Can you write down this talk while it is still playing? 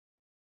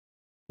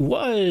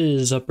What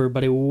is up,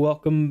 everybody?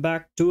 Welcome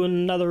back to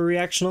another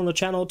reaction on the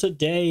channel.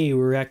 Today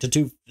we're reacting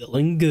to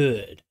Feeling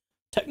Good,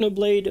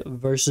 Technoblade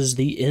versus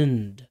the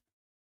End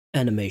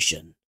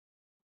animation.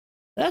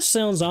 That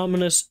sounds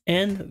ominous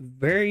and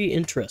very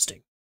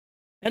interesting.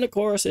 And of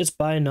course, it's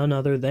by none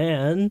other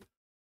than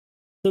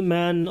the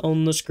man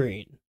on the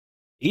screen,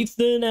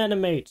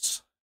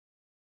 EthanAnimatez.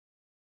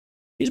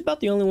 He's about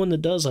the only one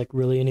that does like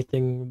really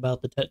anything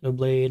about the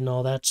Technoblade and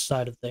all that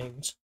side of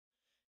things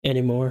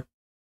anymore.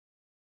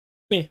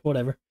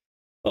 Whatever.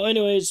 Well,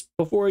 anyways,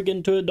 before we get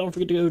into it, don't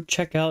forget to go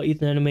check out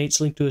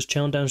EthanAnimatez, link to his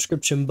channel down in the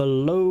description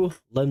below.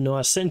 Let him know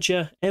I sent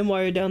you. And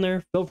while you're down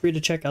there, feel free to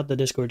check out the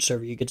Discord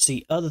server. You can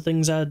see other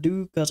things I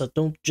do, because I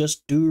don't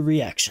just do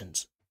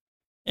reactions.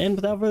 And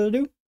without further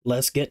ado,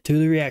 let's get to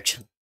the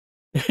reaction.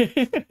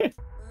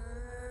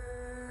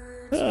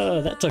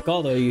 That took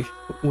all the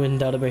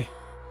wind out of me.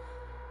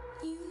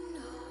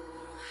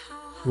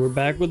 We're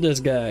back with this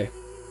guy.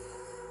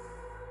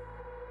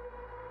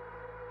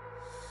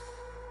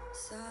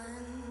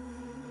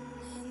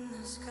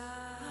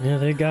 Yeah,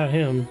 they got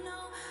him.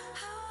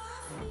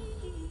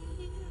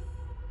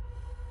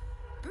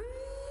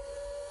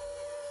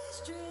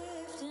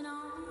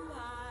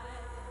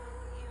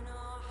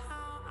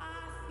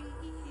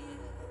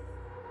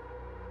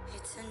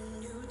 It's a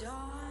new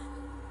dawn.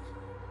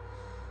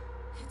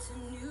 It's a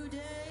new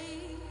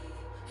day.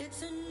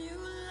 It's a new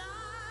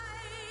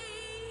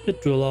life.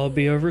 It will all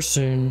be over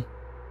soon.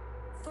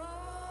 For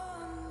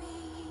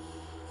me,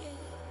 yeah.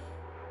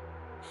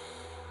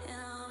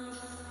 I'm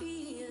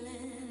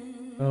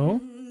feeling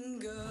Oh?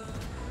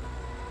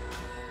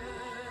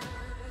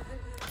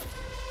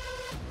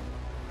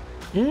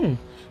 good.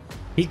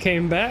 He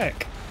came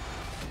back.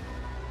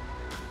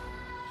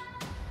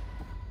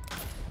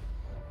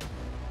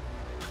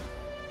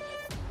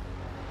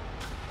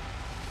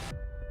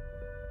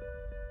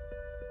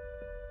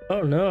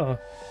 Oh no.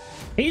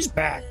 He's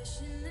back.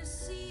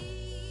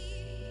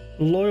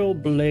 Loyal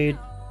Blade.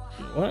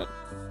 What?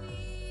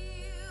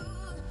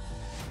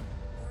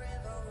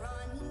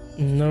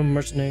 No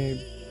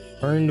mercenary.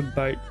 Burn the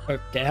bite.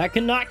 Okay, I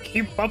cannot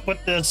keep up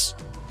with this.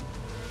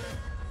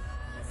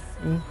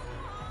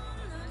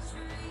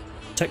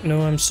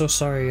 Techno, I'm so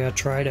sorry. I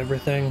tried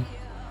everything.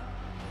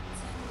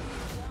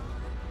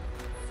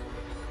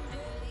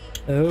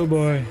 Oh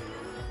boy.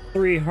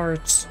 3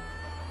 hearts.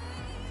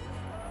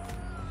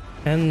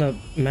 And the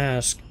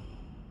mask.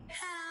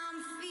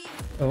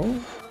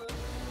 Oh.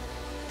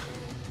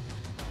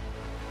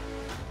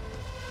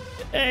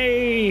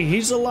 Hey,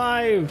 he's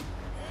alive.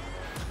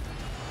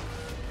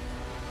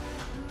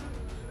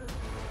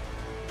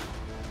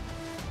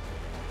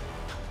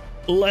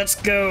 Let's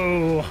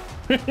go.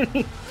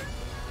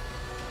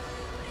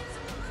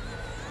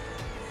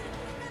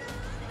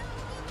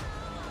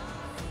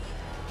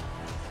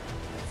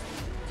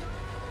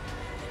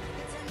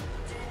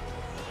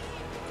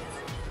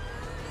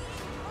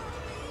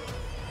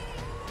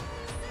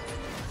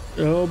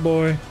 Oh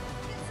boy.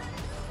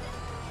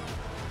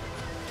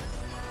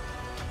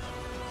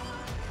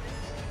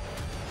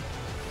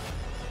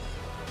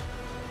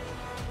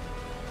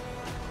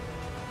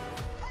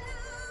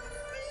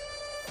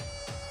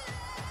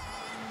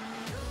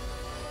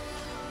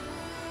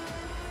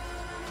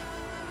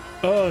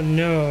 Oh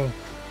no.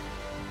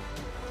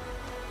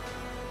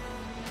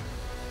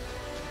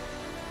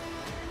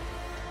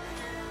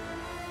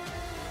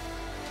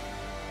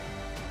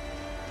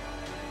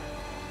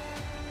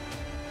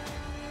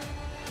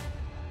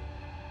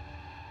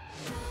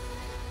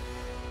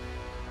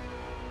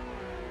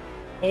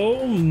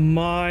 Oh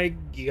my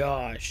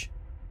gosh.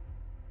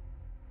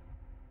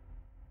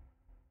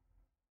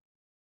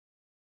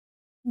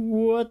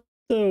 What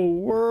the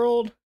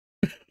world?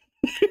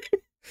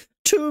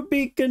 To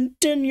be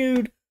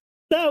continued.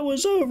 That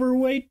was over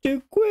way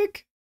too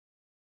quick.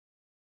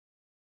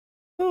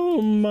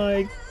 Oh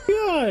my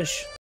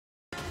gosh.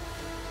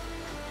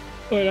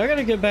 Wait, I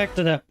gotta get back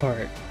to that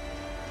part.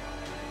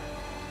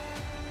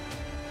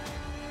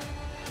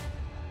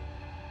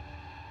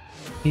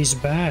 He's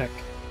back.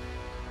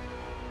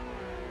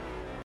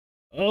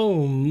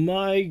 Oh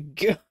my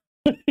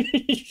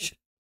gosh.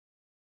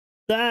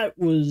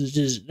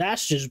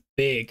 That's just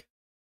big.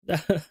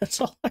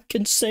 That's all I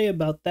can say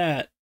about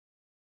that.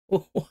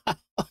 Wow.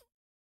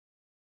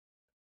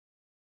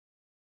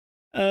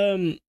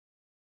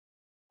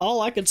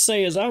 All I can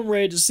say is I'm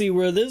ready to see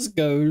where this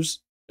goes.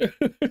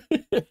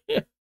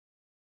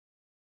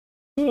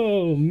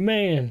 Oh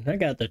man, I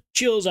got the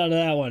chills out of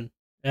that one.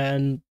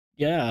 And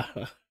yeah,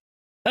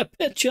 I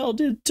bet y'all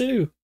did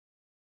too.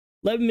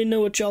 Let me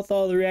know what y'all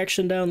thought of the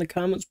reaction down in the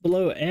comments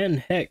below, and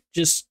heck,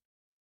 just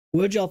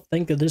what'd y'all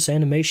think of this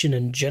animation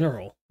in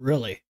general,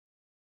 really?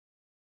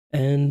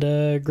 And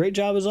great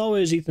job as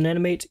always,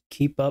 EthanAnimatez.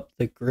 Keep up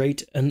the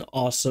great and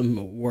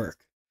awesome work.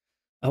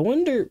 I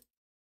wonder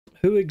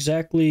who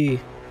exactly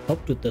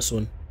helped with this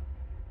one.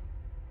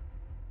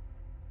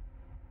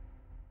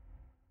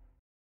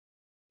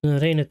 No,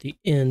 it ain't at the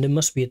end. It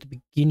must be at the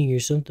beginning or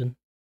something.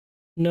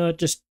 No, it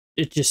just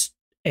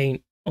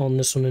ain't on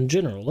this one in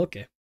general.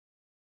 Okay.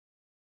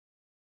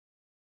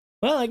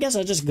 Well, I guess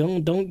I just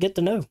don't get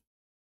to know.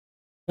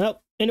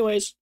 Well,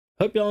 anyways,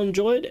 hope y'all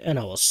enjoyed, and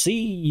I will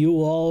see you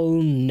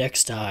all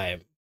next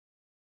time.